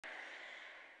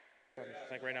I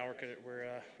think right now we're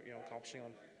accomplishing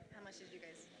them. How much did you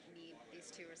guys need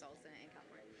these two results in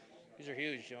California? These are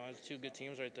huge. It's two good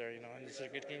teams right there. And these are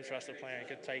good games for us to play.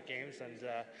 Good tight games, and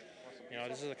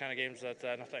this is the kind of games that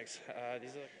no thanks.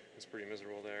 These are. It's pretty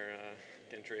miserable there,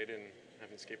 getting traded and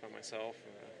having to escape by myself.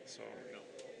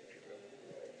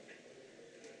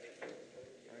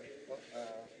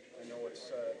 I know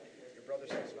it's your brother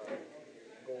says it's not a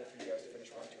goal for you guys to finish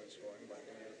 1-2 in scoring, but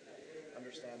do you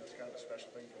understand it's kind of a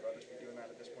special thing for brothers to be doing that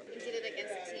at this point? Competed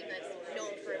against a team that's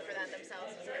known for that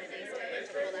themselves. It's kind of nice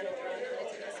to pull that over on a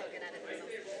team that's so good at it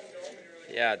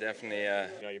themselves. Yeah, definitely.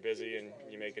 You're busy and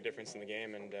you make a difference in the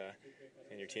game, and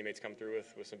your teammates come through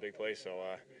with some big plays. So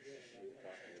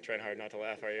trying hard not to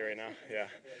laugh, are you right now? Yeah.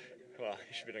 Well,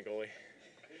 you should be a goalie.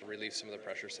 Relieve some of the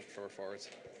pressure for forwards.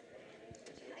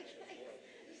 Just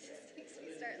makes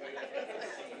me start laughing.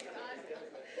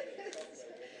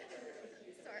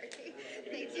 Sorry.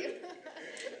 Thank you.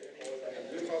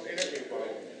 It's called interview bomb.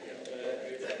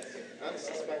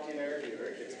 Unsuspecting interview.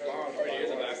 It's bomb. I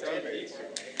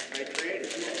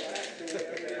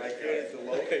created the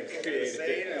logo, the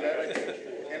saying, and then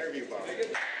interview bomb.